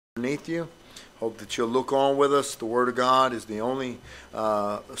Underneath you. Hope that you'll look on with us. The Word of God is the only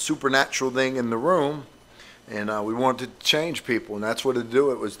supernatural thing in the room. And we want to change people, and that's what to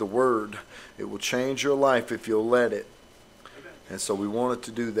do. It was the Word. It will change your life if you'll let it. And so we wanted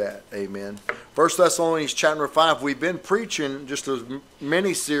to do that. Amen. 1 Thessalonians chapter 5. We've been preaching just a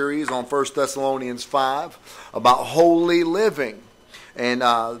mini series on 1 Thessalonians 5 about holy living. And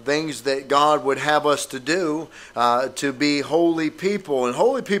things that God would have us to do to be holy people. And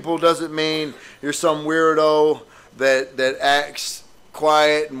holy people doesn't mean you're some weirdo that acts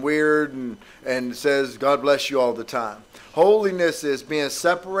quiet and weird and says God bless you all the time. Holiness is being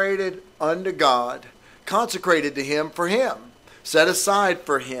separated unto God, consecrated to Him for Him, set aside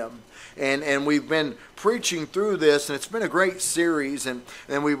for Him. And we've been preaching through this, and it's been a great series. And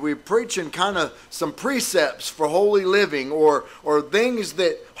we're preaching kind of some precepts for holy living, or things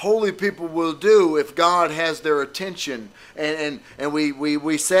that holy people will do if God has their attention. And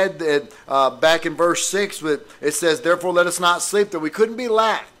we said that back in verse 6, it says, "Therefore let us not sleep," that we couldn't be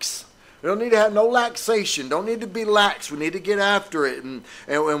lax. We don't need to have no laxation. Don't need to be lax. We need to get after it.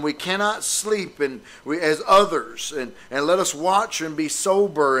 And we cannot sleep as others. And let us watch and be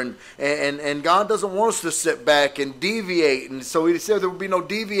sober. And God doesn't want us to sit back and deviate. And so He said there will be no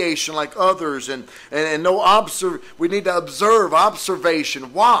deviation like others. And no we need to observe,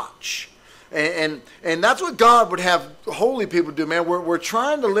 observation, watch. And that's what God would have holy people do, man. We're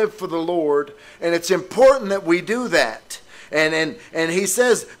trying to live for the Lord. And it's important that we do that. And He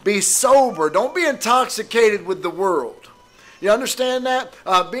says, be sober. Don't be intoxicated with the world. You understand that?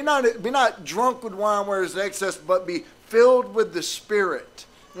 Be not drunk with wine where there's excess, but be filled with the Spirit.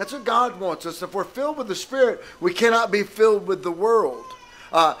 That's what God wants us. If we're filled with the Spirit, we cannot be filled with the world.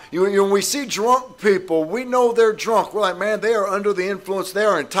 When we see drunk people, we know they're drunk. We're like, man, they are under the influence. They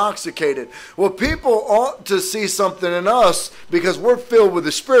are intoxicated. Well, people ought to see something in us because we're filled with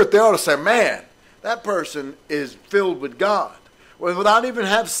the Spirit. They ought to say, man, that person is filled with God, without even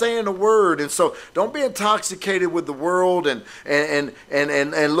saying a word. And so don't be intoxicated with the world and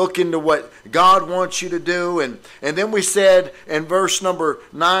look into what God wants you to do. And then we said in verse number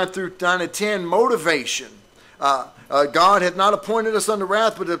 9 through 9 and 10, motivation. God hath not appointed us unto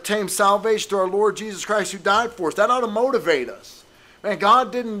wrath, but to obtain salvation through our Lord Jesus Christ, who died for us. That ought to motivate us. Man,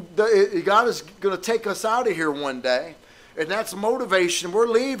 God is going to take us out of here one day. And that's motivation. We're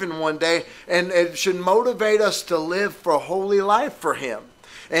leaving one day, and it should motivate us to live for a holy life for Him.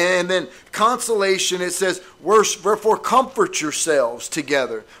 And then consolation, it says, wherefore comfort yourselves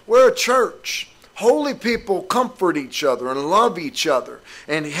together. We're a church. Holy people comfort each other and love each other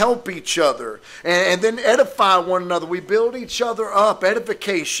and help each other and then edify one another. We build each other up,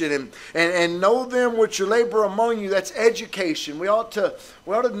 edification, and know them which labor among you. That's education. We ought to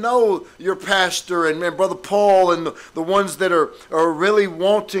know your pastor and Brother Paul and the ones that are really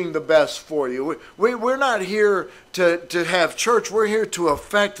wanting the best for you. We're not here to have church. We're here to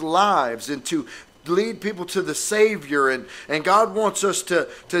affect lives and to lead people to the Savior, and God wants us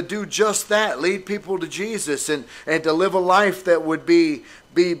to do just that, lead people to Jesus and to live a life that would be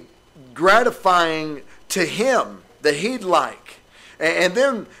gratifying to Him, that He'd like. And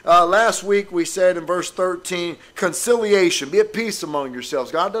then last week we said in verse 13, conciliation, be at peace among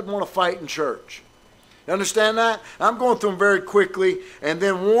yourselves. God doesn't want to fight in church. You understand that? I'm going through them very quickly. And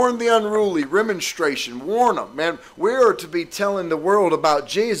then warn the unruly, remonstration, warn them. Man, we are to be telling the world about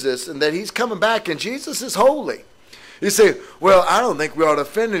Jesus and that He's coming back and Jesus is holy. You say, well, I don't think we ought to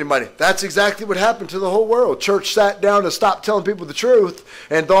offend anybody. That's exactly what happened to the whole world. Church sat down and stopped telling people the truth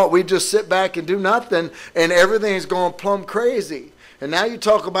and thought we'd just sit back and do nothing, and everything's going plumb crazy. And now you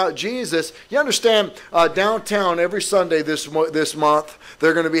talk about Jesus. You understand, downtown every Sunday this month,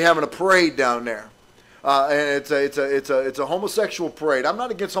 they're going to be having a parade down there. And it's a homosexual parade. I'm not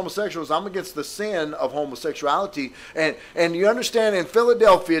against homosexuals. I'm against the sin of homosexuality. And you understand, in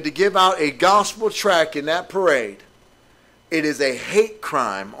Philadelphia, to give out a gospel tract in that parade, it is a hate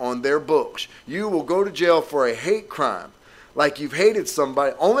crime on their books. You will go to jail for a hate crime, like you've hated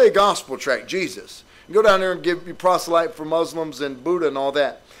somebody. Only a gospel tract, Jesus. You go down there and give you proselyte for Muslims and Buddha and all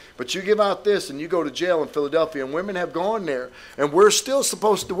that. But you give out this and you go to jail in Philadelphia, and women have gone there, and we're still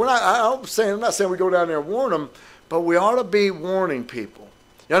supposed to. I'm not saying we go down there and warn them, but we ought to be warning people.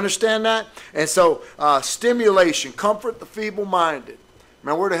 You understand that? And so stimulation, comfort the feeble-minded.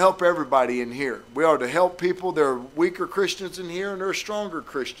 Man, we're to help everybody in here. We are to help people. There are weaker Christians in here, and there are stronger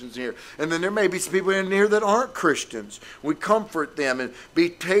Christians in here. And then there may be some people in here that aren't Christians. We comfort them and be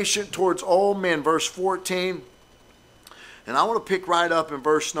patient towards all men. Verse 14. And I want to pick right up in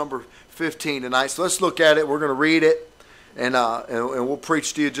verse number 15 tonight. So let's look at it. We're going to read it. And we'll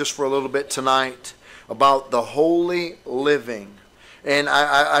preach to you just for a little bit tonight about the holy living. And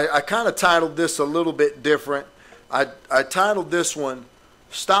I kind of titled this a little bit different. I titled this one,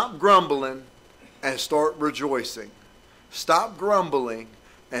 Stop Grumbling and Start Rejoicing. Stop grumbling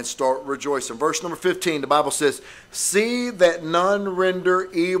and start rejoicing. Verse number 15, the Bible says, see that none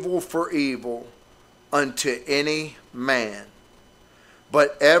render evil for evil unto any man,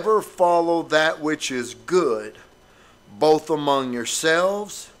 but ever follow that which is good, both among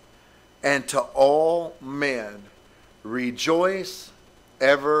yourselves and to all men. Rejoice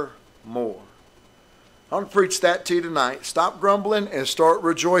evermore. I want to preach that to you tonight. Stop grumbling and start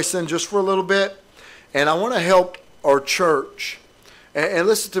rejoicing just for a little bit. And I want to help our church. And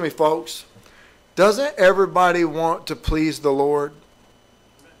listen to me, folks. Doesn't everybody want to please the Lord?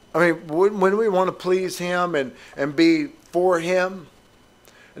 I mean, when we want to please Him and be for Him,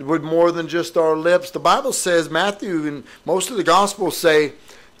 with more than just our lips. The Bible says, Matthew and most of the Gospels say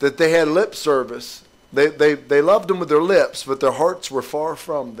that they had lip service. They loved Him with their lips, but their hearts were far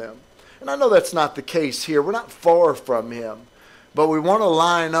from them. And I know that's not the case here. We're not far from Him. But we want to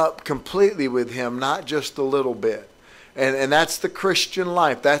line up completely with Him, not just a little bit. And that's the Christian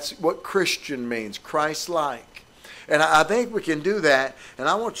life. That's what Christian means, Christ-like. And I think we can do that. And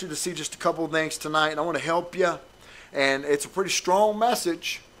I want you to see just a couple of things tonight. And I want to help you. And it's a pretty strong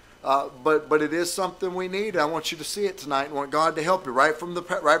message. But it is something we need. I want you to see it tonight. I want God to help you right from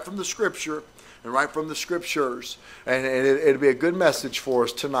the Scripture and right from the Scriptures. And it'll be a good message for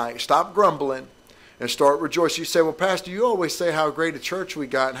us tonight. Stop grumbling and start rejoicing. You say, well, Pastor, you always say how great a church we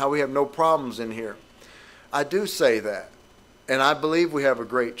got and how we have no problems in here. I do say that, and I believe we have a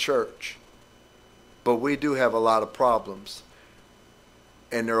great church, but we do have a lot of problems,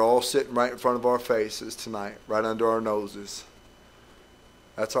 and they're all sitting right in front of our faces tonight, right under our noses.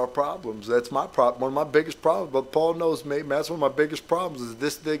 That's our problems. That's my problem. One of my biggest problems, but Paul knows me, man, that's one of my biggest problems is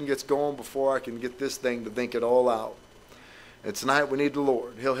this thing gets going before I can get this thing to think it all out. And tonight we need the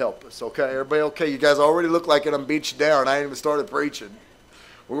Lord. He'll help us, okay? Everybody okay? You guys already look like it. I'm beat you down. I ain't even started preaching.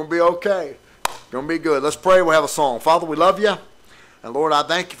 We're going to be okay. Going to be good. Let's pray. We'll have a song. Father, we love you. And Lord, I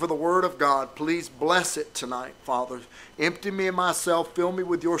thank you for the word of God. Please bless it tonight, Father. Empty me of myself. Fill me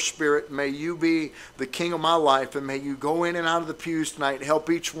with your Spirit. May you be the King of my life. And may you go in and out of the pews tonight and help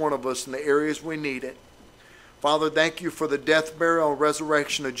each one of us in the areas we need it. Father, thank you for the death, burial, and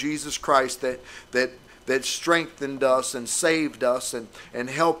resurrection of Jesus Christ that strengthened us and saved us and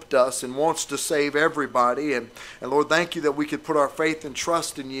helped us and wants to save everybody. And Lord, thank you that we could put our faith and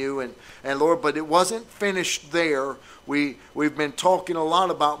trust in you. And Lord, but it wasn't finished there. We've been talking a lot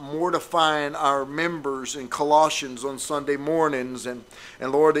about mortifying our members in Colossians on Sunday mornings and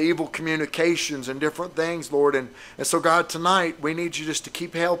Lord, the evil communications and different things, Lord. And so God, tonight we need you just to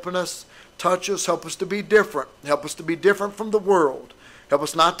keep helping us, touch us, help us to be different. Help us to be different from the world. Help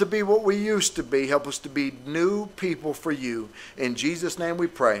us not to be what we used to be. Help us to be new people for you. In Jesus' name we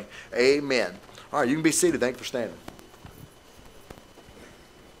pray. Amen. All right, you can be seated. Thanks for standing.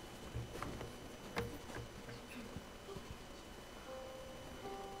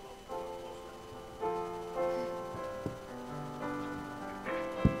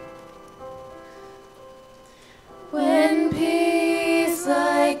 When peace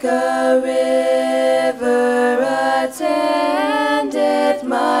like a river attendeth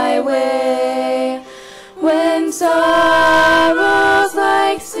my way, when sorrows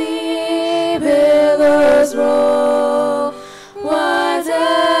like sea billows roll, whatever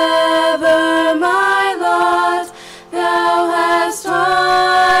my lot, thou hast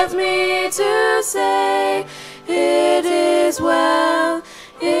taught me to say, it is well,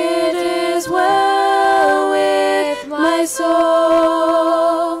 it is well with my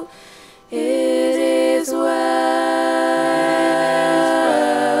soul. It is well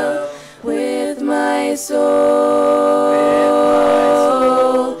with my soul.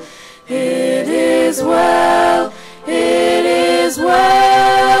 It is well, it is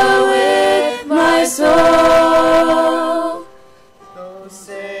well with my soul. Though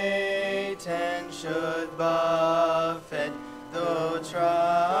Satan should buffet, though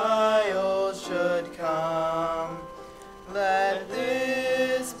trials should come, let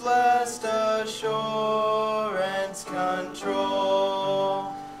this blessed assurance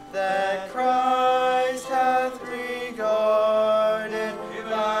control that Christ hath regarded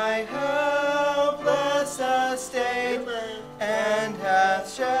my helpless estate and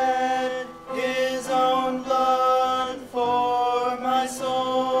hath shed his own blood for my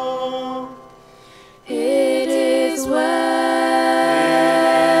soul. It is well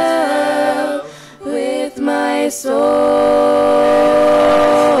with my soul.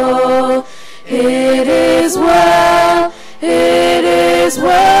 It is well, it is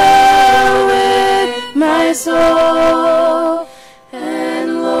well with my soul.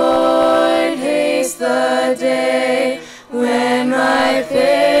 the day when my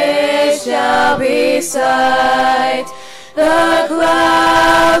face shall be sight. The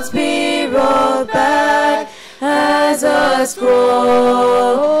clouds be rolled back as a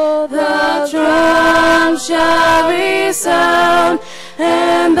scroll. The trump shall resound,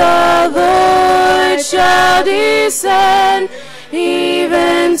 and the Lord shall descend.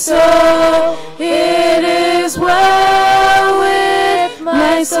 Even so, it is well with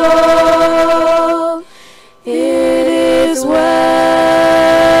my soul. It is well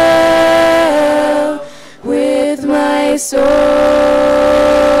with my soul.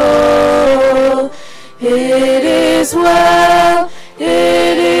 It is well,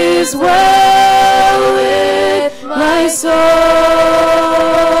 it is well with my soul.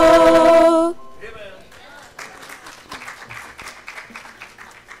 Good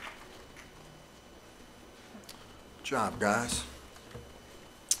job, guys.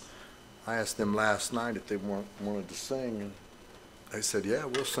 I asked them last night if they wanted to sing, and they said, yeah,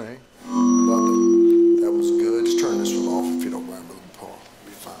 we'll sing. I thought that was good. Just turn this one off if you don't mind, Brother Paul. It'll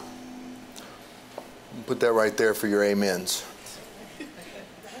be fine. Put that right there for your amens.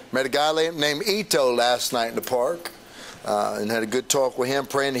 Met a guy named Ito last night in the park and had a good talk with him,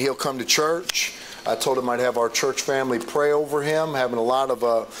 praying that he'll come to church. I told him I'd have our church family pray over him, having a lot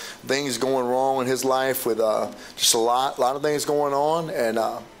of things going wrong in his life with just a lot of things going on.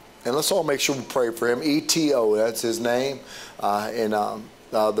 And let's all make sure we pray for him. E-T-O, that's his name.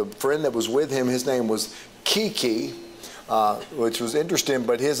 The friend that was with him, his name was Kiki, which was interesting.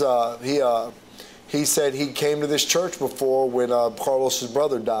 But he said he came to this church before when Carlos's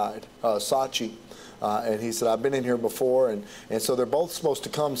brother died, Sachi. And he said, I've been in here before. And so they're both supposed to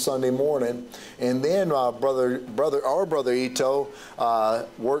come Sunday morning. And then our brother Ito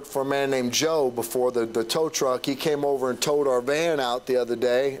worked for a man named Joe before the tow truck. He came over and towed our van out the other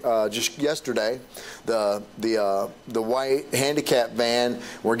day, just yesterday, the white handicap van.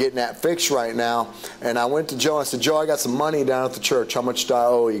 We're getting that fixed right now. And I went to Joe and I said, Joe, I got some money down at the church. How much do I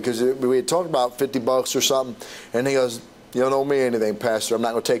owe you? Because we had talked about $50 or something. And he goes, you don't owe me anything, Pastor. I'm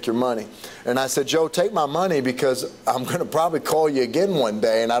not going to take your money. And I said, Joe, take my money because I'm going to probably call you again one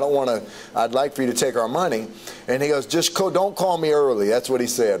day, and I'd like for you to take our money. And he goes, don't call me early. That's what he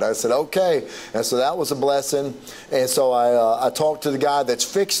said. I said, okay. And so that was a blessing. And so I talked to the guy that's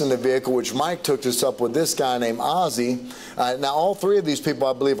fixing the vehicle, which Mike took us up with this guy named Ozzy. Now, all three of these people,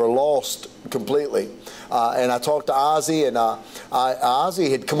 I believe, are lost completely. And I talked to Ozzy, and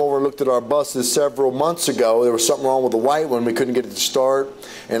Ozzy had come over and looked at our buses several months ago. There was something wrong with the white one. We couldn't get it to start.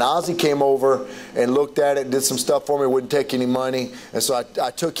 And Ozzy came over and looked at it and did some stuff for me. Wouldn't take any money. And so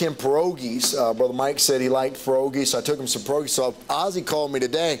I took him pierogies. Brother Mike said he liked pierogies, so I took him some pierogies. So Ozzy called me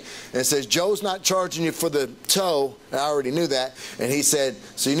today and says, Joe's not charging you for the tow. And I already knew that. And he said,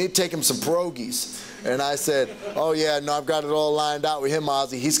 so you need to take him some pierogies. And I said, oh, yeah, no, I've got it all lined out with him,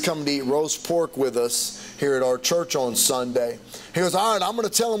 Ozzy. He's coming to eat roast pork with us here at our church on Sunday. He goes, all right, I'm going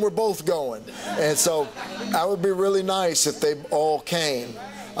to tell him we're both going. And so that would be really nice if they all came.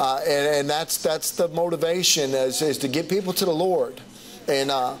 And that's the motivation is to get people to the Lord.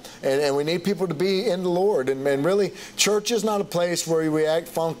 And we need people to be in the Lord. And really, church is not a place where we act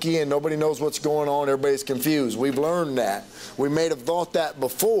funky and nobody knows what's going on. Everybody's confused. We've learned that. We may have thought that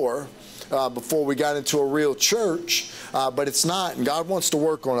before we got into a real church, but it's not, and God wants to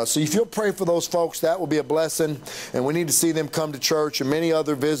work on us. So if you'll pray for those folks, that will be a blessing, and we need to see them come to church, and many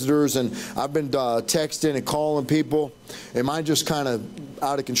other visitors, and I've been texting and calling people. Am I just kind of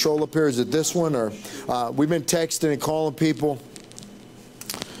out of control up here? Is it this one, or we've been texting and calling people?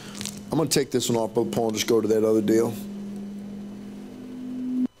 I'm going to take this one off, Brother Paul, and just go to that other deal.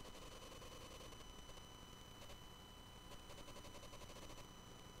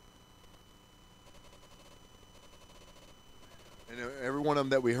 Every one of them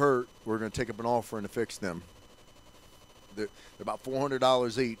that we hurt, we're going to take up an offering to fix them. They're about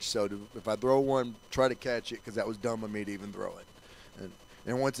 $400 each, so if I throw one, try to catch it, because that was dumb of me to even throw it.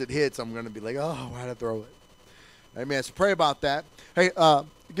 And once it hits, I'm going to be like, oh, why did I throw it? Amen. So pray about that. Hey,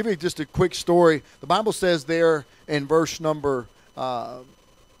 give me just a quick story. The Bible says there in verse number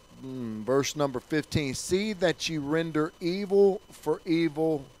 15, see that you render evil for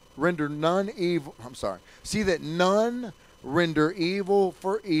evil, render none evil. I'm sorry. See that none render evil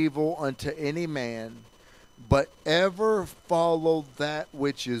for evil unto any man, but ever follow that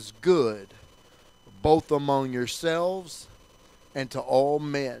which is good, both among yourselves and to all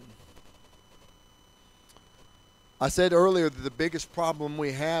men. I said earlier that the biggest problem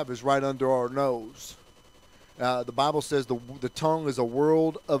we have is right under our nose. The Bible says the tongue is a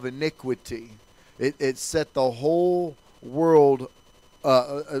world of iniquity. It set the whole world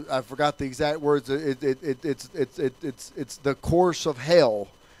I forgot the exact words. It's the course of hell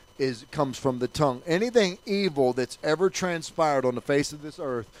comes from the tongue. Anything evil that's ever transpired on the face of this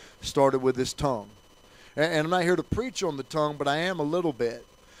earth started with this tongue. And I'm not here to preach on the tongue, but I am a little bit.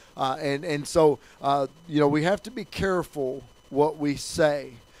 So we have to be careful what we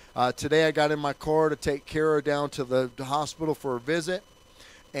say. Today I got in my car to take Kara down to the hospital for a visit,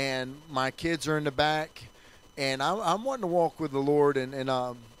 and my kids are in the back, and I'm wanting to walk with the Lord,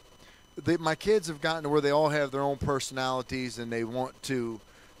 my kids have gotten to where they all have their own personalities, and they want to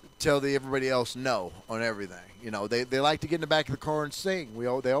tell everybody else no on everything. They like to get in the back of the car and sing.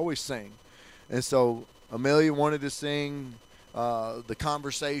 They always sing. And so Amelia wanted to sing The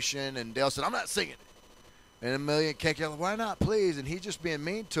Conversation, and Dale said, I'm not singing it. And Amelia can't yell, why not, please? And he's just being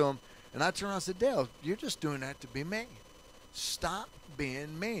mean to him. And I turned around and said, Dale, you're just doing that to be mean. Stop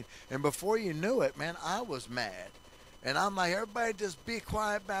being mean. And before you knew it, man, I was mad. And I'm like, everybody just be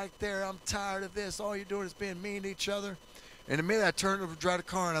quiet back there. I'm tired of this. All you're doing is being mean to each other. And immediately I turned over to drive the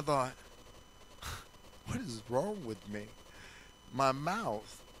car, and I thought, what is wrong with me? My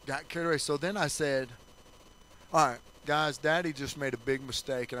mouth got carried away. So then I said, all right, guys, Daddy just made a big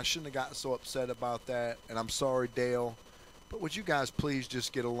mistake, and I shouldn't have gotten so upset about that, and I'm sorry, Dale, but would you guys please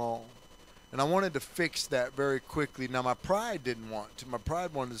just get along? And I wanted to fix that very quickly. Now, my pride didn't want to. My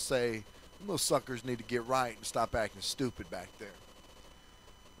pride wanted to say, those suckers need to get right and stop acting stupid back there.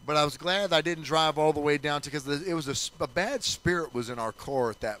 But I was glad I didn't drive all the way down because it was a bad spirit was in our car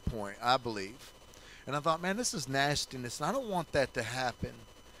at that point, I believe. And I thought, man, this is nastiness, and I don't want that to happen.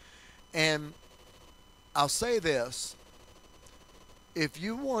 And I'll say this. If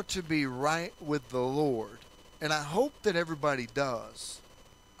you want to be right with the Lord, and I hope that everybody does,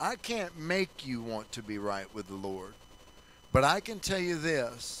 I can't make you want to be right with the Lord. But I can tell you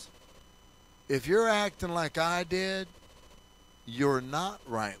this. If you're acting like I did, you're not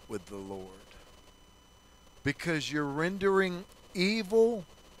right with the Lord. Because you're rendering evil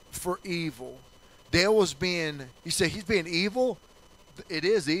for evil. Dale was you say he's being evil? It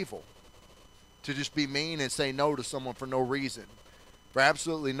is evil to just be mean and say no to someone for no reason. For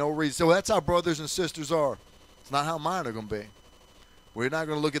absolutely no reason. So that's how brothers and sisters are. It's not how mine are going to be. We're not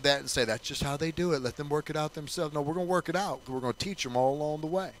going to look at that and say, that's just how they do it. Let them work it out themselves. No, we're going to work it out. We're going to teach them all along the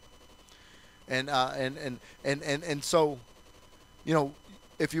way. And so,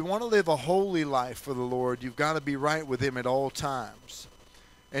 if you want to live a holy life for the Lord, you've got to be right with Him at all times.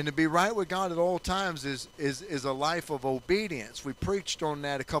 And to be right with God at all times is a life of obedience. We preached on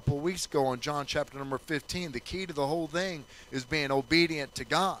that a couple of weeks ago in John chapter number 15. The key to the whole thing is being obedient to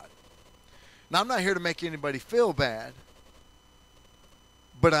God. Now, I'm not here to make anybody feel bad.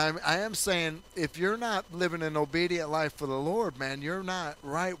 But I am saying, if you're not living an obedient life for the Lord, man, you're not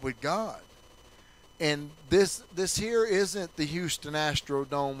right with God. And this here isn't the Houston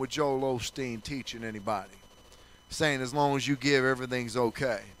Astrodome with Joel Osteen teaching anybody, saying as long as you give, everything's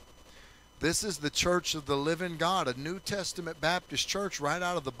okay. This is the Church of the Living God, a New Testament Baptist church right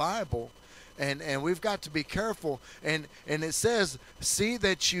out of the Bible. And we've got to be careful. And it says, see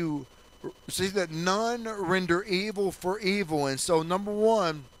that none render evil for evil. And so, number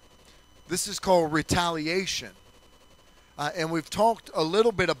one, this is called retaliation. And we've talked a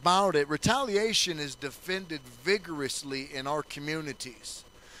little bit about it. Retaliation is defended vigorously in our communities.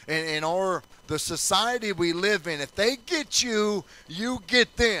 And in the society we live in. If they get you, you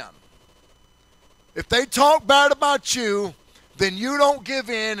get them. If they talk bad about you, then you don't give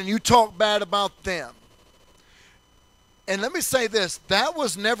in and you talk bad about them. And let me say this, that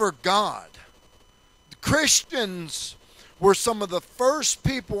was never God. The Christians were some of the first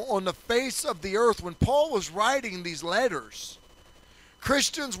people on the face of the earth. When Paul was writing these letters,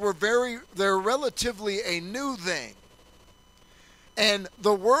 Christians they're relatively a new thing. And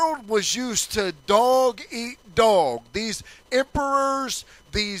the world was used to dog eat dog. These emperors,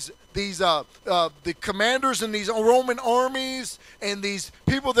 the commanders in these Roman armies, and these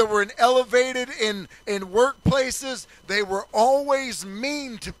people that were elevated in workplaces, they were always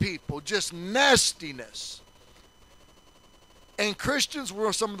mean to people, just nastiness. And Christians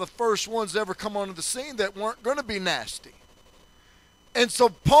were some of the first ones to ever come onto the scene that weren't going to be nasty. And so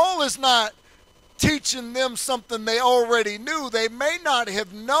Paul is not teaching them something they already knew. They may not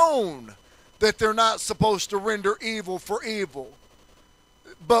have known that they're not supposed to render evil for evil.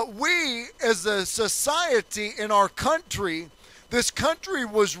 But we, as a society in our country, this country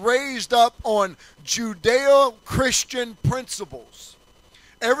was raised up on Judeo-Christian principles.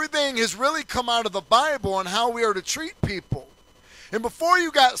 Everything has really come out of the Bible on how we are to treat people. And before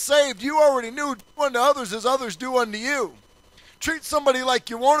you got saved, you already knew do unto others as others do unto you. Treat somebody like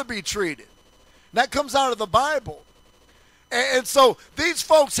you want to be treated. That comes out of the Bible. And so these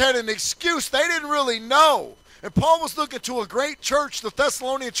folks had an excuse. They didn't really know. And Paul was looking to a great church, the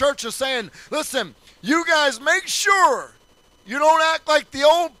Thessalonian church, and saying, listen, you guys make sure you don't act like the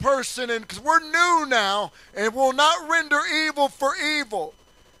old person, and because we're new now, and will not render evil for evil.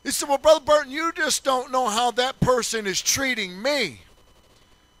 He said, well, Brother Burton, you just don't know how that person is treating me.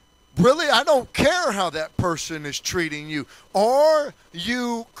 Really, I don't care how that person is treating you. Are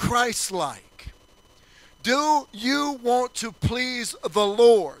you Christ-like? Do you want to please the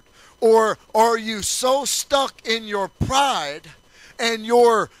Lord? Or are you so stuck in your pride and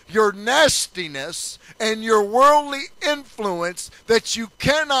your nastiness and your worldly influence that you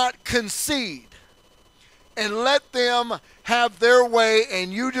cannot concede and let them have their way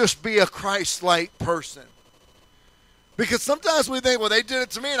and you just be a Christ-like person? Because sometimes we think, well, they did it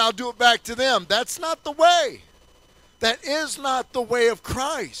to me and I'll do it back to them. That's not the way. That is not the way of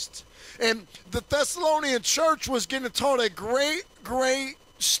Christ. And the Thessalonian church was getting taught a great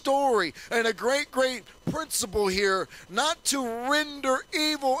story and a great principle here, not to render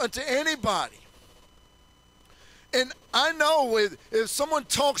evil unto anybody. And I know if someone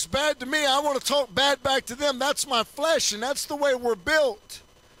talks bad to me, I want to talk bad back to them. That's my flesh, and that's the way we're built.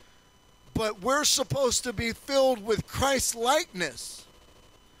 But we're supposed to be filled with Christ-likeness.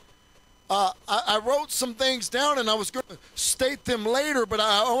 I wrote some things down, and I was going to state them later, but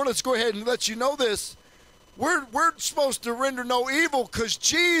I want to go ahead and let you know this. We're supposed to render no evil because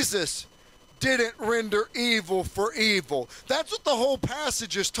Jesus didn't render evil for evil. That's what the whole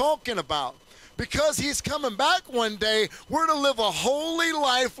passage is talking about. Because he's coming back one day, we're to live a holy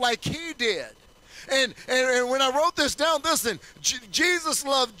life like he did. And when I wrote this down, listen, Jesus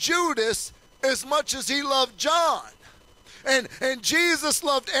loved Judas as much as he loved John. And Jesus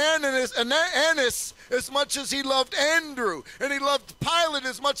loved Annas as much as he loved Andrew. And he loved Pilate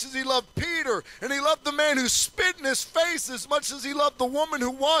as much as he loved Peter. And he loved the man who spit in his face as much as he loved the woman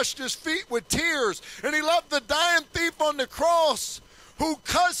who washed his feet with tears. And he loved the dying thief on the cross who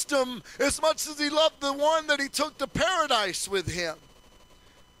cussed him as much as he loved the one that he took to paradise with him.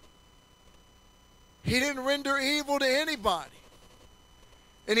 He didn't render evil to anybody.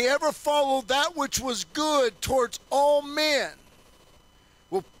 And he ever followed that which was good towards all men.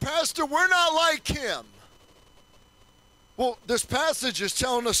 Well, Pastor, we're not like him. Well, this passage is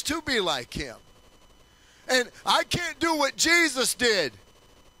telling us to be like him. And I can't do what Jesus did.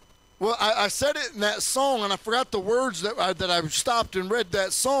 Well, I said it in that song, and I forgot the words that I stopped and read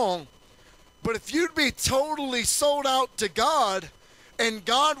that song. But if you'd be totally sold out to God, and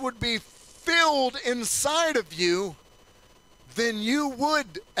God would be filled inside of you, then you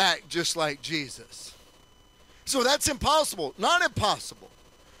would act just like Jesus. So that's impossible. Not impossible.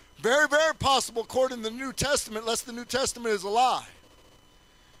 Very, very possible according to the New Testament, unless the New Testament is a lie.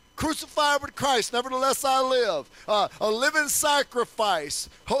 Crucified with Christ, nevertheless I live. A living sacrifice,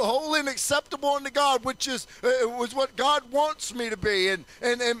 holy and acceptable unto God, which was what God wants me to be.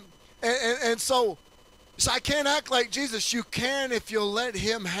 And so I can't act like Jesus. You can if you'll let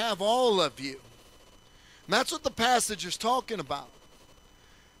him have all of you. And that's what the passage is talking about.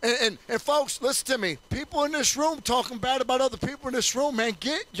 And folks, listen to me. People in this room talking bad about other people in this room, man,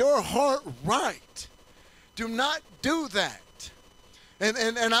 get your heart right. Do not do that. And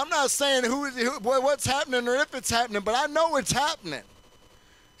I'm not saying what's happening or if it's happening, but I know it's happening.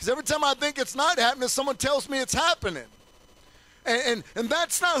 Because every time I think it's not happening, someone tells me it's happening. And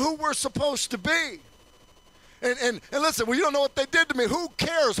that's not who we're supposed to be. And listen, well, you don't know what they did to me. Who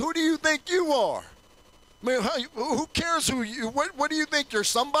cares? Who do you think you are? I mean, who cares who you, what do you think, you're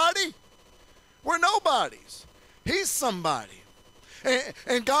somebody? We're nobodies. He's somebody.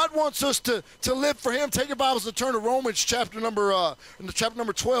 And God wants us to live for him. Take your Bibles and turn to Romans chapter number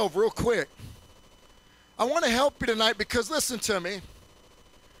 12 real quick. I want to help you tonight because listen to me.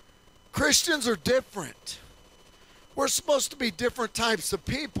 Christians are different. We're supposed to be different types of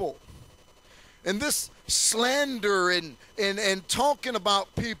people. And this slander and talking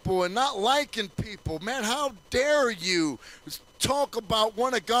about people and not liking people, man, how dare you talk about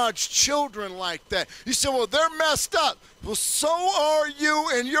one of God's children like that? You say, well, they're messed up. Well, so are you,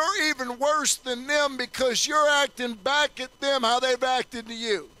 and you're even worse than them because you're acting back at them how they've acted to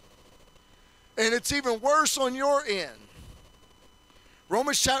you. And it's even worse on your end.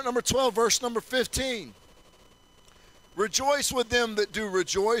 Romans chapter number 12, verse number 15. Rejoice with them that do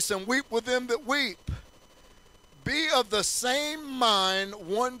rejoice, and weep with them that weep. Be of the same mind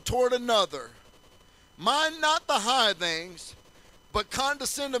one toward another. Mind not the high things, but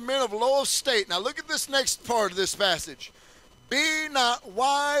condescend to men of low estate. Now look at this next part of this passage. Be not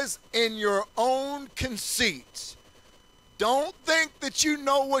wise in your own conceits. Don't think that you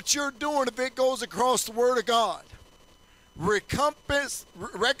know what you're doing if it goes across the Word of God. recompense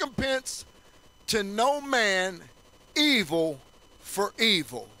to no man evil for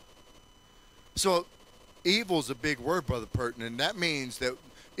evil. So evil's a big word, Brother Purton, and that means that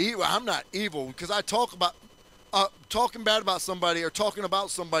evil, I'm not evil because I talk about talking bad about somebody or talking about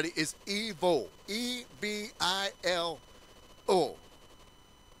somebody is evil. E-V-I-L-O.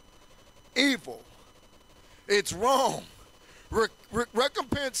 Evil. It's wrong.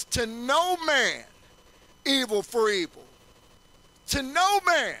 Recompense to no man evil for evil. To no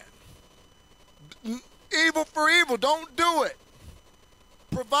man. Evil for evil. Don't do it.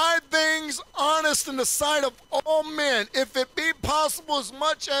 Provide things honest in the sight of all men, if it be possible, as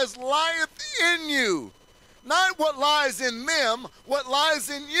much as lieth in you. Not what lies in them, what lies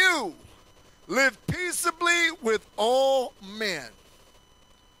in you. Live peaceably with all men.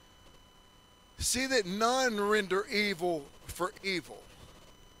 See that none render evil for evil.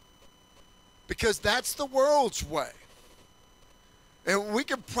 Because that's the world's way. And we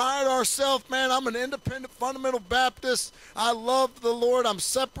can pride ourselves, man, I'm an independent fundamental Baptist. I love the Lord. I'm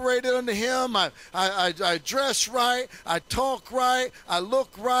separated unto him. I dress right. I talk right. I look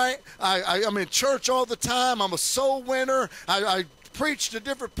right. I'm in church all the time. I'm a soul winner. I preach to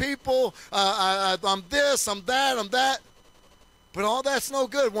different people. I'm this, I'm that, I'm that. But all that's no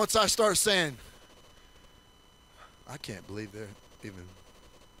good once I start saying, I can't believe they even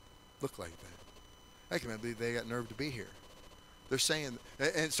look like that. I can't believe they got nerve to be here. They're saying,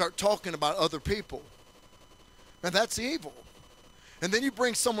 and start talking about other people. And that's evil. And then you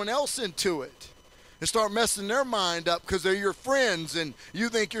bring someone else into it and start messing their mind up because they're your friends and you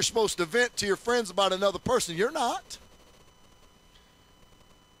think you're supposed to vent to your friends about another person. You're not.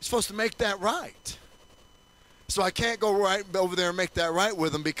 You're supposed to make that right. So I can't go right over there and make that right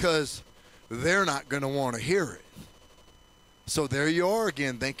with them because they're not going to want to hear it. So there you are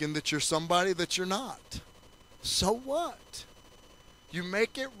again, thinking that you're somebody that you're not. So what? You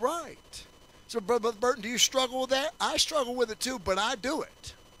make it right. So, Brother Burton, do you struggle with that? I struggle with it too, but I do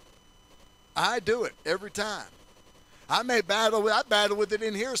it. I do it every time. I battle with it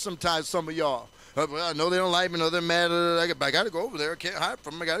in here sometimes, some of y'all. I know they don't like me, I know they're mad. I got to go over there. I can't hide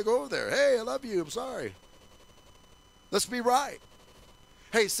from them. I got to go over there. Hey, I love you. I'm sorry. Let's be right.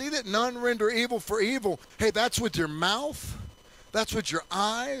 Hey, see that none render evil for evil. Hey, that's with your mouth. That's with your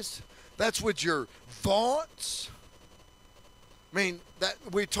eyes. That's with your thoughts. I mean, that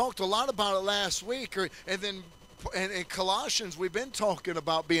we talked a lot about it last week, and then in Colossians we've been talking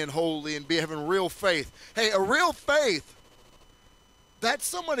about being holy and having real faith. Hey, a real faith, that's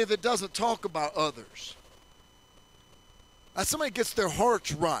somebody that doesn't talk about others. That's somebody that gets their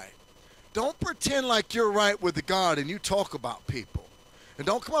hearts right. Don't pretend like you're right with God and you talk about people. And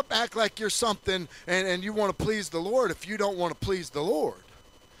don't come up act like you're something and you want to please the Lord if you don't want to please the Lord.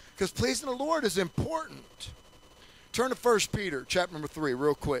 Because pleasing the Lord is important. Turn to 1 Peter chapter number 3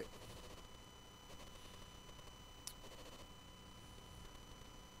 real quick.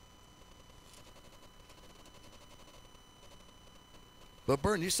 But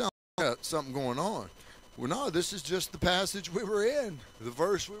Burton, you sound like you got something going on. Well, no, this is just the passage we were in, the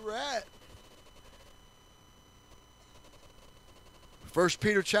verse we were at. 1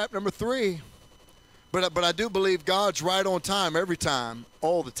 Peter chapter number 3. But I do believe God's right on time every time,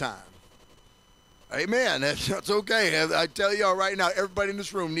 all the time. Amen. That's okay. I tell y'all right now, everybody in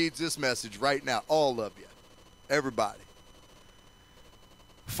this room needs this message right now. All of you. Everybody.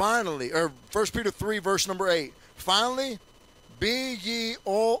 Finally, 1 Peter 3, verse number 8. Finally, be ye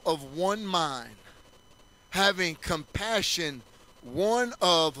all of one mind, having compassion one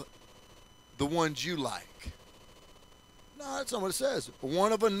of the ones you like. No, that's not what it says.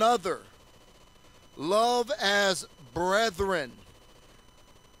 One of another. Love as brethren.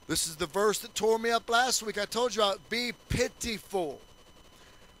 This is the verse that tore me up last week. I told you about be pitiful.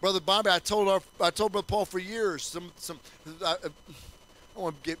 Brother Bobby, I told Brother Paul for years, I don't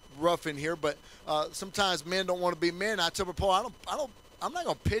want to get rough in here, but sometimes men don't want to be men. I tell Brother Paul, I'm not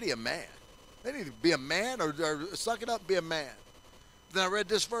going to pity a man. They need to be a man or suck it up and be a man. Then I read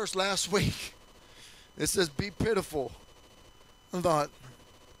this verse last week. It says, be pitiful. I thought,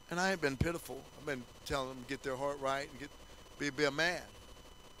 and I ain't been pitiful. I've been telling them to get their heart right and be a man.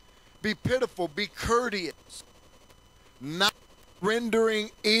 Be pitiful, be courteous, not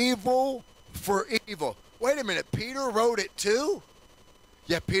rendering evil for evil. Wait a minute, Peter wrote it too?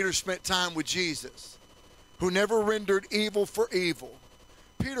 Yeah, Peter spent time with Jesus, who never rendered evil for evil.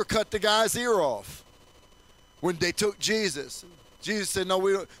 Peter cut the guy's ear off when they took Jesus. Jesus said, no,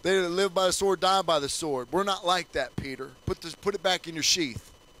 we don't. They live by the sword, die by the sword. We're not like that, Peter. Put it back in your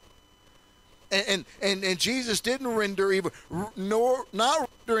sheath. And Jesus didn't render evil, not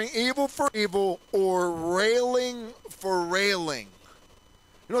rendering evil for evil, or railing for railing.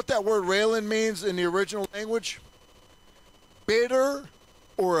 You know what that word railing means in the original language? Bitter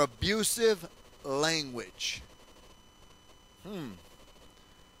or abusive language.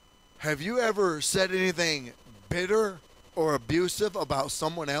 Have you ever said anything bitter or abusive about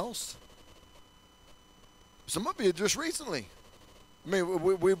someone else? Some of you just recently. I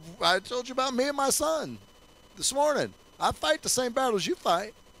mean, I told you about me and my son this morning. I fight the same battles you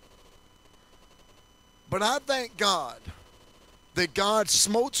fight. But I thank God that God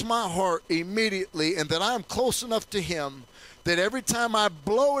smotes my heart immediately, and that I'm close enough to him that every time I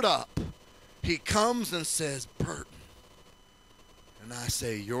blow it up, he comes and says, Burton. And I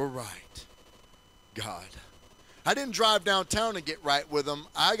say, you're right, God. I didn't drive downtown and get right with him.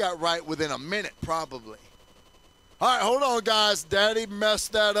 I got right within a minute, probably. All right, hold on, guys. Daddy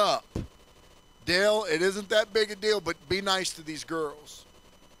messed that up. Dale, it isn't that big a deal, but be nice to these girls.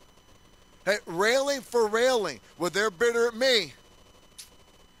 Hey, railing for railing. Well, they're bitter at me.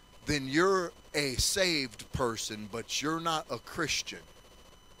 Then you're a saved person, but you're not a Christian.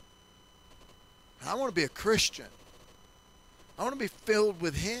 I want to be a Christian. I want to be filled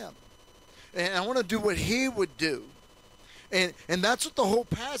with him. And I want to do what he would do. And that's what the whole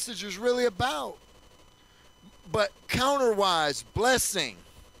passage is really about. But counterwise, blessing.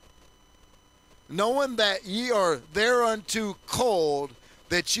 Knowing that ye are thereunto called,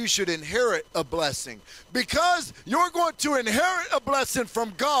 that you should inherit a blessing. Because you're going to inherit a blessing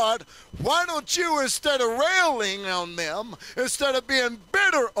from God, why don't you, instead of railing on them, instead of being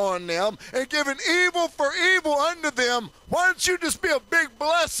bitter on them and giving evil for evil unto them, why don't you just be a big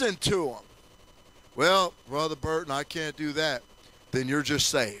blessing to them? Well, Brother Burton, I can't do that. Then you're just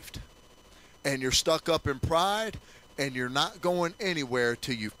saved. And you're stuck up in pride, and you're not going anywhere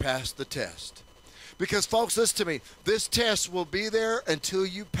till you've passed the test. Because, folks, listen to me. This test will be there until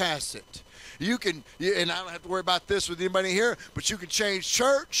you pass it. And I don't have to worry about this with anybody here, but you can change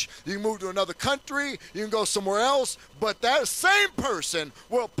church, you can move to another country, you can go somewhere else, but that same person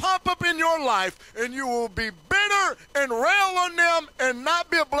will pop up in your life, and you will be bitter and rail on them and not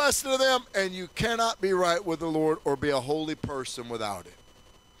be a blessing to them, and you cannot be right with the Lord or be a holy person without it.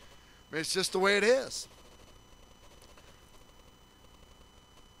 I mean, it's just the way it is.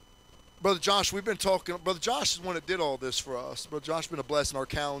 Brother Josh, we've been talking. Brother Josh is the one that did all this for us. Brother Josh has been a blessing our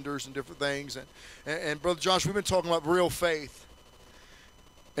calendars and different things. And Brother Josh, we've been talking about real faith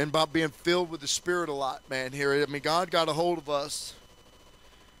and about being filled with the Spirit a lot, man, here. I mean, God got a hold of us.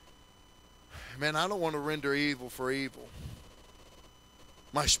 Man, I don't want to render evil for evil.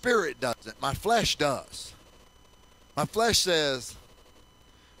 My spirit doesn't. My flesh does. My flesh says,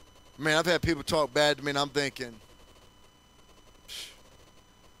 man, I've had people talk bad to me, and I'm thinking,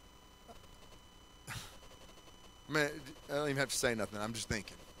 man, I don't even have to say nothing. I'm just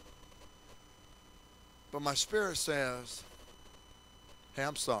thinking. But my spirit says, hey,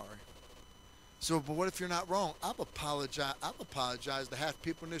 I'm sorry. So, but what if you're not wrong? I've apologized to half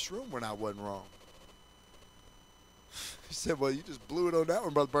people in this room when I wasn't wrong. He said, well, you just blew it on that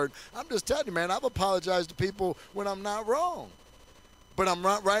one, Brother Bird. I'm just telling you, man, I've apologized to people when I'm not wrong. But I'm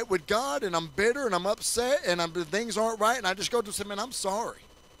not right with God, and I'm bitter, and I'm upset, and things aren't right, and I just go to say, man, I'm sorry.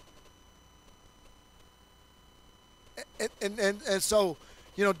 And so,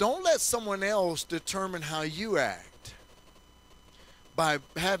 you know, don't let someone else determine how you act by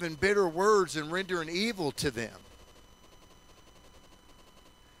having bitter words and rendering evil to them.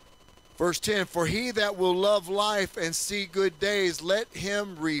 Verse 10, for he that will love life and see good days, let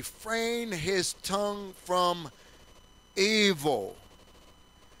him refrain his tongue from evil,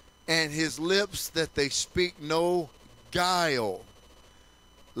 and his lips that they speak no guile.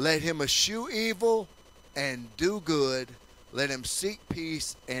 Let him eschew evil and do good. Let him seek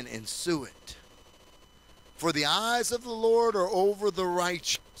peace and ensue it. For the eyes of the Lord are over the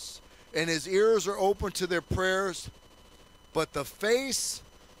righteous, and his ears are open to their prayers. But the face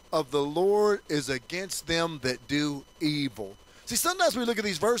of the Lord is against them that do evil. See, sometimes we look at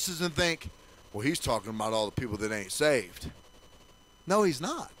these verses and think, well, he's talking about all the people that ain't saved. No, he's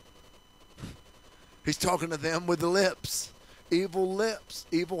not. He's talking to them with the lips,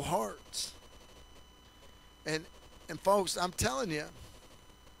 evil hearts. And folks, I'm telling you,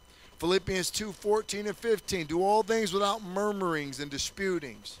 Philippians 2:14 and 15, do all things without murmurings and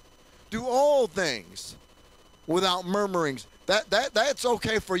disputings. Do all things without murmurings. That's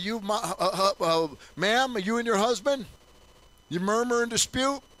okay for you, ma'am, you and your husband? You murmur and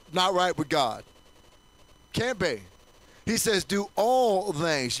dispute? Not right with God. Can't be. He says do all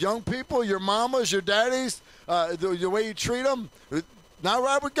things. Young people, your mamas, your daddies, the way you treat them, not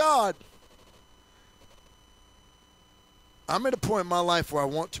right with God. I'm at a point in my life where I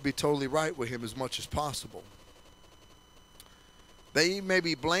want to be totally right with him as much as possible. They may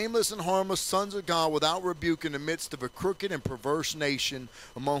be blameless and harmless sons of God without rebuke in the midst of a crooked and perverse nation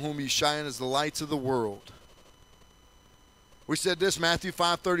among whom you shine as the lights of the world. We said this, Matthew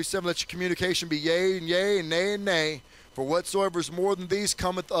 5:37, let your communication be yea and yea and nay and nay, for whatsoever is more than these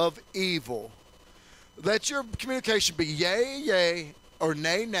cometh of evil. Let your communication be yea, yea, or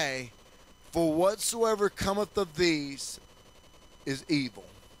nay, nay, for whatsoever cometh of these is evil.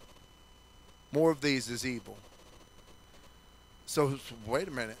 More of these is evil. So, wait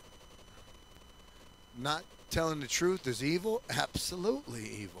a minute. Not telling the truth is evil? Absolutely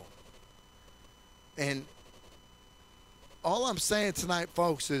evil. And all I'm saying tonight,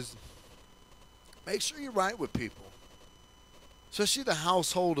 folks, is make sure you're right with people. Especially the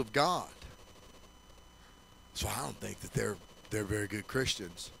household of God. So I don't think that they're very good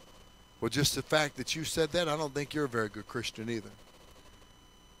Christians. Well, just the fact that you said that, I don't think you're a very good Christian either.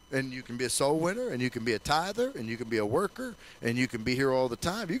 And you can be a soul winner, and you can be a tither, and you can be a worker, and you can be here all the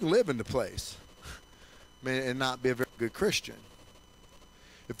time. You can live in the place and not be a very good Christian.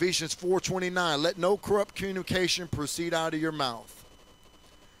 Ephesians 4:29, let no corrupt communication proceed out of your mouth.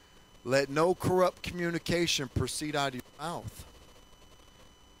 Let no corrupt communication proceed out of your mouth.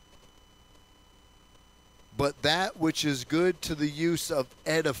 But that which is good to the use of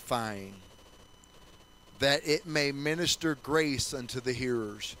edifying, that it may minister grace unto the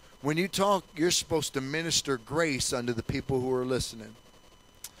hearers. When you talk, you're supposed to minister grace unto the people who are listening.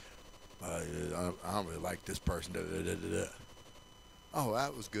 I don't really like this person. Da, da, da, da, da. Oh,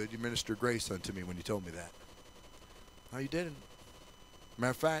 that was good. You ministered grace unto me when you told me that. No, you didn't.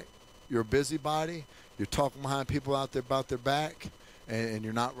 Matter of fact, you're a busybody. You're talking behind people out there about their back, and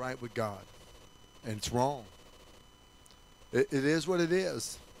you're not right with God. And it's wrong. It is what it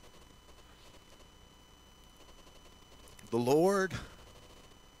is. The Lord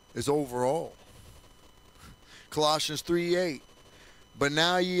is over all. Colossians 3:8. But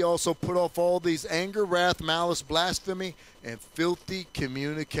now ye also put off all these anger, wrath, malice, blasphemy, and filthy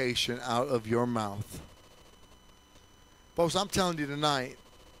communication out of your mouth. Folks, I'm telling you tonight,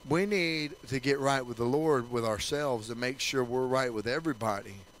 we need to get right with the Lord, with ourselves, and make sure we're right with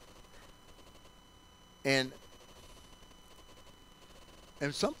everybody. And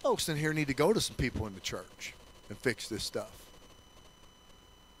some folks in here need to go to some people in the church and fix this stuff.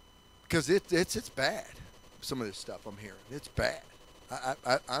 Because it's bad. Some of this stuff I'm hearing, it's bad.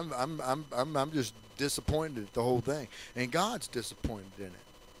 I'm just disappointed at the whole thing, and God's disappointed in it.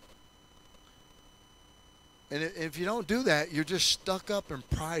 And if you don't do that, you're just stuck up and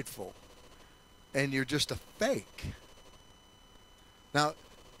prideful, and you're just a fake. Now,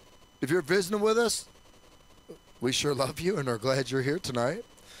 if you're visiting with us, we sure love you and are glad you're here tonight,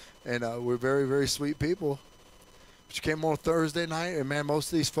 and we're very, very sweet people. But you came on Thursday night, and man,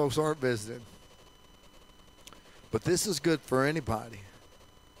 most of these folks aren't visiting. But this is good for anybody.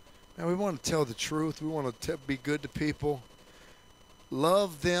 And we want to tell the truth. We want to be good to people.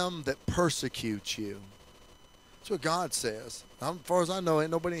 Love them that persecute you. That's what God says. As far as I know,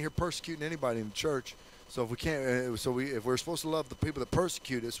 ain't nobody in here persecuting anybody in the church. So if we can't, if we're supposed to love the people that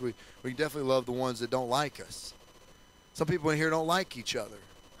persecute us, we can definitely love the ones that don't like us. Some people in here don't like each other.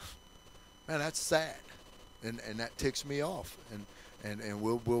 Man, that's sad, and that ticks me off. And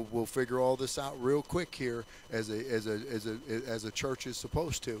we'll figure all this out real quick here as a church is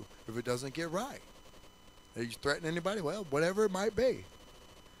supposed to if it doesn't get right. Are you threatening anybody? Well, whatever it might be.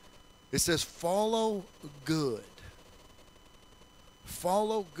 It says follow good.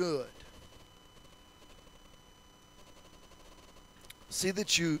 Follow good. See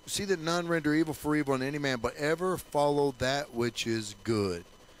that none render evil for evil on any man, but ever follow that which is good.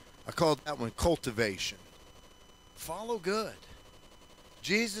 I call that one cultivation. Follow good.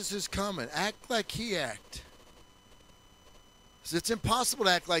 Jesus is coming. Act like he acted. It's impossible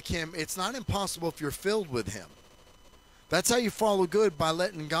to act like him. It's not impossible if you're filled with him. That's how you follow good, by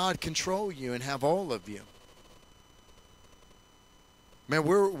letting God control you and have all of you. Man,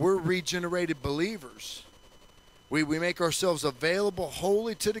 we're regenerated believers. We make ourselves available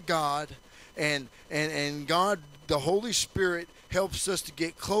wholly to the God, and God, the Holy Spirit, helps us to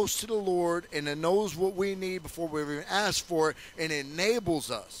get close to the Lord, and it knows what we need before we even ask for it, and enables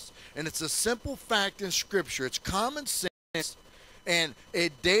us. And it's a simple fact in Scripture. It's common sense and a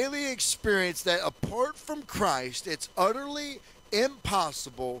daily experience that apart from Christ, it's utterly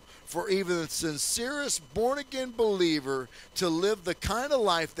impossible for even the sincerest born-again believer to live the kind of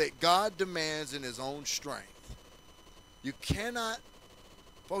life that God demands in his own strength. You cannot,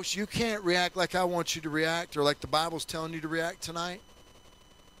 folks, you can't react like I want you to react or like the Bible's telling you to react tonight,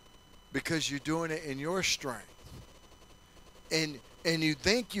 because you're doing it in your strength. and you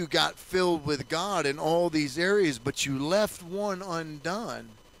think you got filled with God in all these areas, but you left one undone,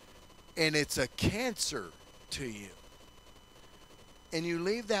 and it's a cancer to you. And you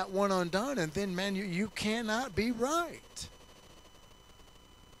leave that one undone, and then, man, you cannot be right.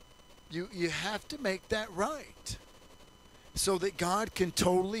 You have to make that right so that God can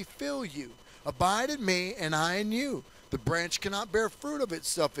totally fill you. Abide in me, and I in you. The branch cannot bear fruit of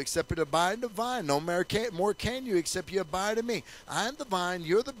itself except it abide in the vine. No more can you except you abide in me. I am the vine,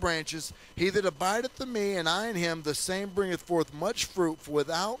 you're the branches. He that abideth in me, and I in him, the same bringeth forth much fruit. For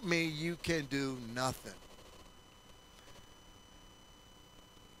without me you can do nothing.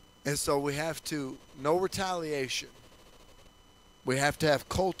 And so we have to, no retaliation. We have to have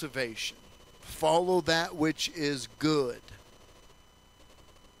cultivation. Follow that which is good.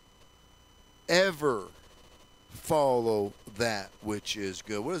 Ever follow that which is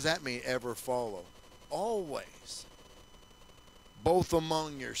good. What does that mean, ever follow? Always. Both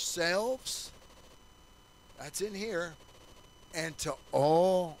among yourselves, that's in here, and to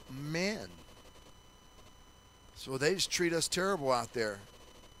all men. So they just treat us terrible out there.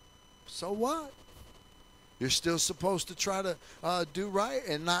 So what? You're still supposed to try to do right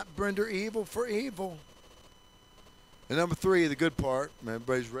and not render evil for evil. And number 3, the good part.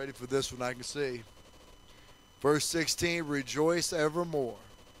 Everybody's ready for this one, I can see. Verse 16, rejoice evermore.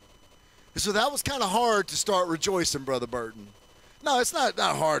 So that was kind of hard to start rejoicing, Brother Burton. No, it's not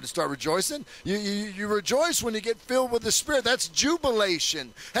hard to start rejoicing. You rejoice when you get filled with the Spirit. That's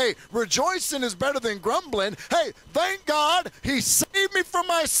jubilation. Hey, rejoicing is better than grumbling. Hey, thank God He saved me from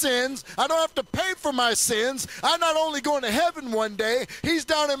my sins. I don't have to pay for my sins. I'm not only going to heaven one day. He's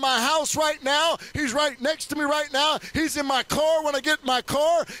down in my house right now. He's right next to me right now. He's in my car when I get in my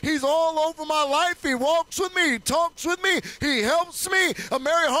car. He's all over my life. He walks with me. He talks with me. He helps me. A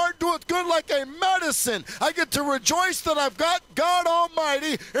merry heart doeth good like a medicine. I get to rejoice that I've got God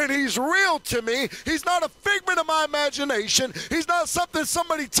Almighty, and He's real to me. He's not a figment of my imagination. He's not something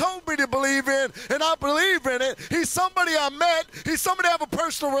somebody told me to believe in, and I believe in it. He's somebody I met. He's somebody I have a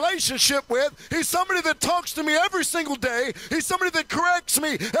personal relationship with. He's somebody that talks to me every single day. He's somebody that corrects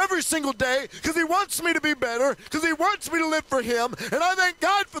me every single day because He wants me to be better, because He wants me to live for Him, and I thank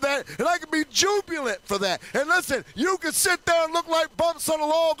God for that, and I can be jubilant for that. And listen, you can sit there and look like bumps on a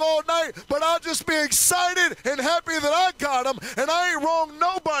log all night, but I'll just be excited and happy that I got them, and I ain't wronged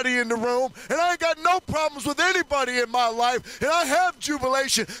nobody in the room, and I ain't got no problems with anybody in my life, and I have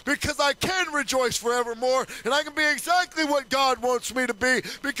jubilation because I can rejoice forevermore, and I can be exactly what God wants me to be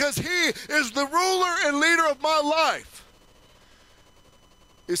because He is the ruler and leader of my life.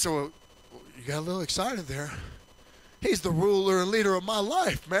 So you got a little excited there. He's the ruler and leader of my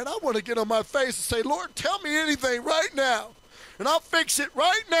life, man. I want to get on my face and say, Lord, tell me anything right now, and I'll fix it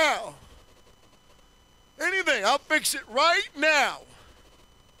right now. Anything, I'll fix it right now.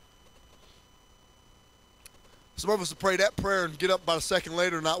 Some of us will pray that prayer and get up about a second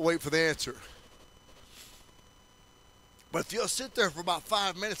later and not wait for the answer. But if you'll sit there for about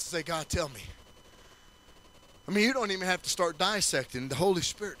 5 minutes and say, God, tell me. I mean, you don't even have to start dissecting. The Holy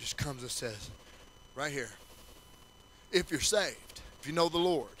Spirit just comes and says, right here, if you're saved, if you know the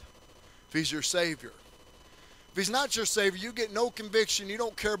Lord, if He's your Savior. If He's not your Savior, you get no conviction. You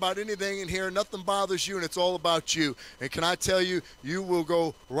don't care about anything in here. Nothing bothers you, and it's all about you. And can I tell you, you will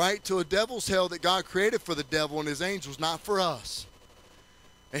go right to a devil's hell that God created for the devil and his angels, not for us.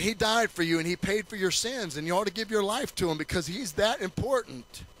 And He died for you, and He paid for your sins, and you ought to give your life to Him because He's that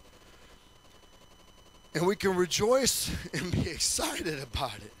important. And we can rejoice and be excited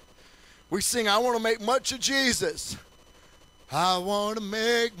about it. We sing, I want to make much of Jesus. I want to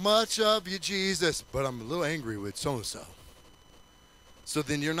make much of you, Jesus, but I'm a little angry with so-and-so. So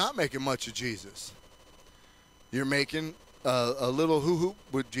then you're not making much of Jesus. You're making a little hoo-hoo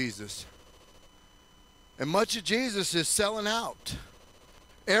with Jesus. And much of Jesus is selling out.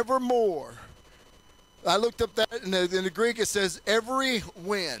 Evermore. I looked up that, in the Greek it says every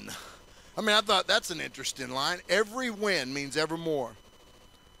when. I mean, I thought that's an interesting line. Every when means evermore.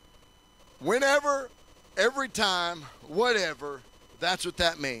 Whenever, every time, whatever, that's what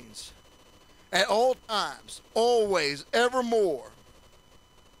that means. At all times, always, evermore.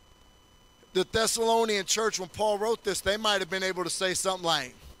 The Thessalonian church, when Paul wrote this, they might have been able to say something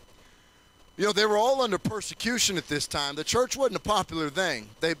like, you know, they were all under persecution at this time. The church wasn't a popular thing.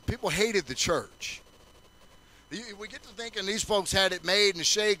 People hated the church. We get to thinking these folks had it made and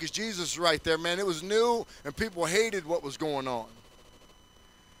shade because Jesus is right there, man. It was new, and people hated what was going on.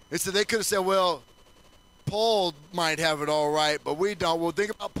 And so they could have said, well, Paul might have it all right, but we don't. Well,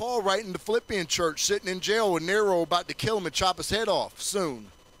 think about Paul writing the Philippian church, sitting in jail with Nero about to kill him and chop his head off soon.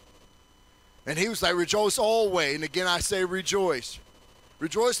 And he was like, rejoice always. And again, I say rejoice.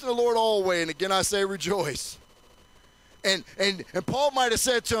 Rejoice in the Lord always. And again, I say rejoice. And Paul might have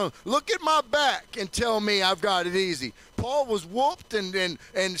said to him, look at my back and tell me I've got it easy. Paul was whooped and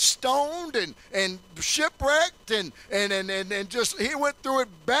stoned and shipwrecked and just, he went through it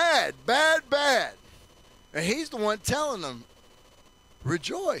bad. And he's the one telling them,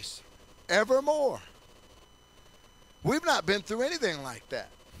 rejoice evermore. We've not been through anything like that.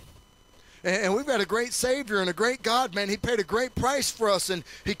 And we've got a great Savior and a great God, man. He paid a great price for us, and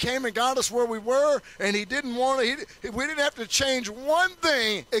he came and got us where we were, and he didn't want to, we didn't have to change one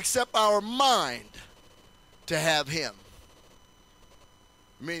thing except our mind to have him.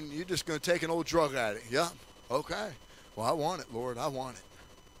 I mean, you're just going to take an old drug addict. Yeah, okay. Well, I want it, Lord. I want it.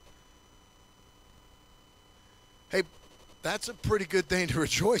 Hey, that's a pretty good thing to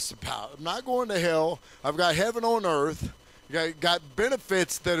rejoice about. I'm not going to hell. I've got heaven on earth. You got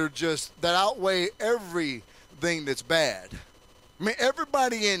benefits that are just, that outweigh everything that's bad. I mean,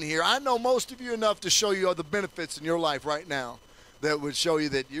 everybody in here, I know most of you enough to show you all the benefits in your life right now that would show you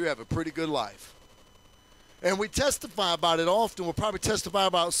that you have a pretty good life. And we testify about it often. We'll probably testify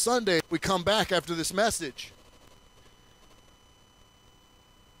about Sunday if we come back after this message.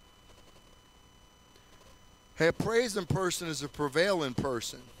 Hey, a praising person is a prevailing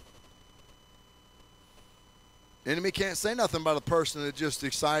person. Enemy can't say nothing about a person that's just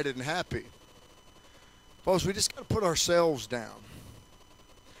excited and happy. Folks, we just got to put ourselves down.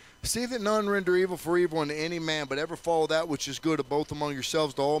 See that none render evil for evil unto any man, but ever follow that which is good of both among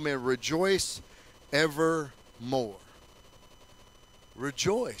yourselves to all men. Rejoice evermore.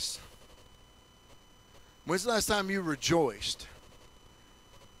 Rejoice. When's the last time you rejoiced?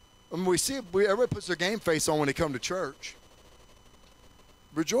 I mean, everybody puts their game face on when they come to church.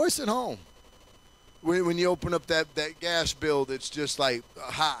 Rejoice at home. When you open up that gas bill that's just like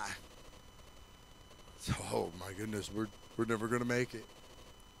high. Oh my goodness, we're never going to make it.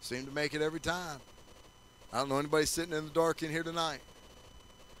 Seem to make it every time. I don't know anybody sitting in the dark in here tonight.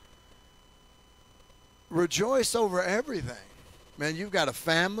 Rejoice over everything. Man, you've got a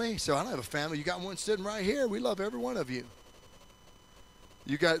family. So I don't have a family. You got one sitting right here. We love every one of you.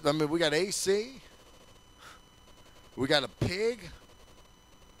 We got AC. We got a pig.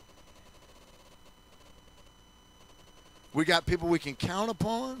 We got people we can count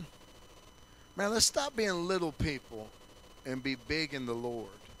upon. Man, let's stop being little people and be big in the Lord.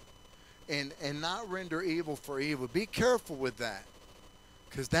 And not render evil for evil. Be careful with that.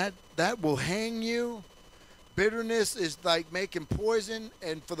 Because that will hang you. Bitterness is like making poison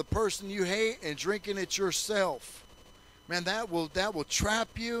and for the person you hate and drinking it yourself. Man, that will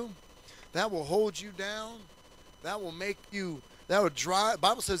trap you. That will hold you down. That will make you, that will dry. The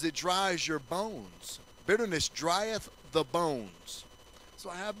Bible says it dries your bones. Bitterness drieth the bones. So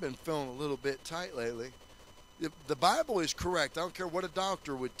I have been feeling a little bit tight lately. The Bible is correct. I don't care what a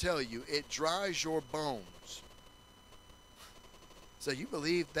doctor would tell you. It dries your bones. So you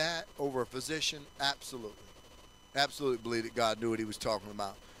believe that over a physician? Absolutely. Absolutely believe that God knew what he was talking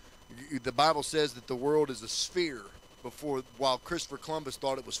about. The Bible says that the world is a sphere while Christopher Columbus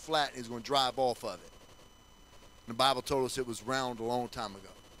thought it was flat and he was going to drive off of it. And the Bible told us it was round a long time ago.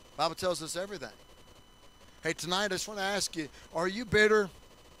 The Bible tells us everything. Hey, tonight I just want to ask you, are you bitter?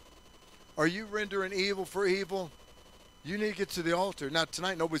 Are you rendering evil for evil? You need to get to the altar. Now,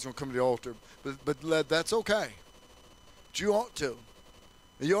 tonight nobody's going to come to the altar, but that's okay. But you ought to.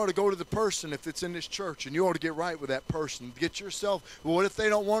 And you ought to go to the person if it's in this church, and you ought to get right with that person. Get yourself, well, what if they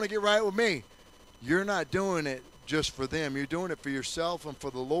don't want to get right with me? You're not doing it just for them. You're doing it for yourself and for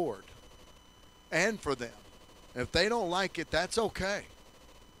the Lord and for them. And if they don't like it, that's okay.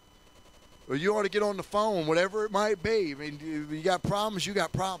 Or you ought to get on the phone, whatever it might be. I mean, you got problems, you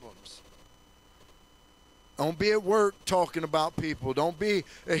got problems. Don't be at work talking about people. Don't be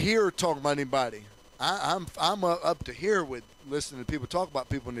here talking about anybody. I'm up to here with listening to people talk about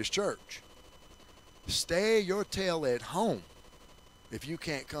people in this church. Stay your tail at home if you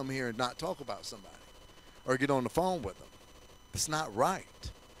can't come here and not talk about somebody or get on the phone with them. It's not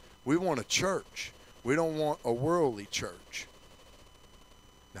right. We want a church. We don't want a worldly church.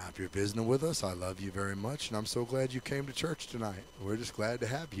 Now, if you're visiting with us, I love you very much, and I'm so glad you came to church tonight. We're just glad to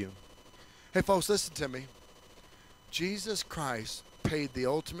have you. Hey, folks, listen to me. Jesus Christ paid the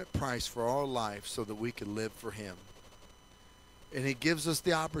ultimate price for our life so that we could live for him. And he gives us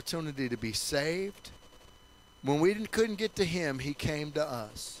the opportunity to be saved. When we couldn't get to him, he came to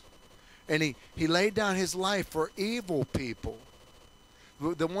us. And he laid down his life for evil people.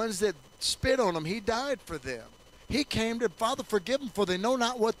 The ones that spit on him, he died for them. He came to, Father, forgive them, for they know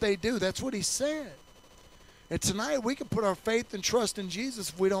not what they do. That's what he said. And tonight we can put our faith and trust in Jesus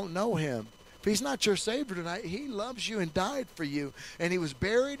if we don't know him. If he's not your Savior tonight, he loves you and died for you. And he was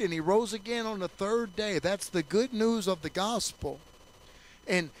buried and he rose again on the third day. That's the good news of the gospel.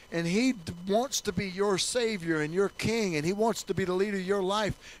 And he wants to be your Savior and your King, and he wants to be the leader of your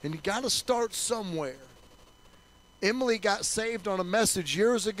life. And you got to start somewhere. Emily got saved on a message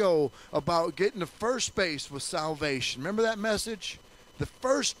years ago about getting to first base with salvation. Remember that message? The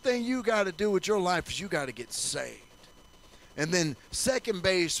first thing you got to do with your life is you got to get saved. And then second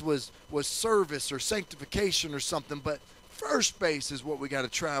base was service or sanctification or something. But first base is what we got to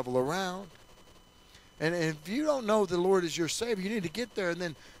travel around. And if you don't know the Lord is your Savior, you need to get there. And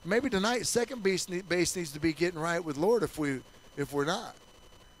then maybe tonight second base needs to be getting right with the Lord if we're not.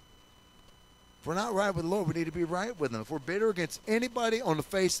 If we're not right with the Lord, we need to be right with Him. If we're bitter against anybody on the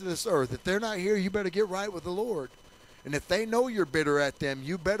face of this earth, if they're not here, you better get right with the Lord. And if they know you're bitter at them,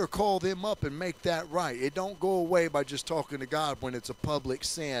 you better call them up and make that right. It don't go away by just talking to God when it's a public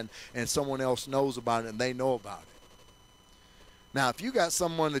sin and someone else knows about it and they know about it. Now, if you got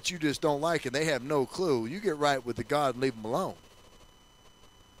someone that you just don't like and they have no clue, you get right with the God and leave them alone.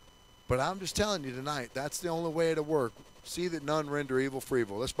 But I'm just telling you tonight, that's the only way it'll work. See that none render evil for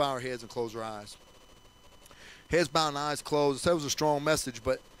evil. Let's bow our heads and close our eyes. Heads bowed and eyes closed. That was a strong message,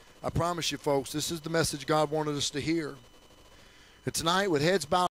 but I promise you, folks, this is the message God wanted us to hear. And tonight, with heads bowed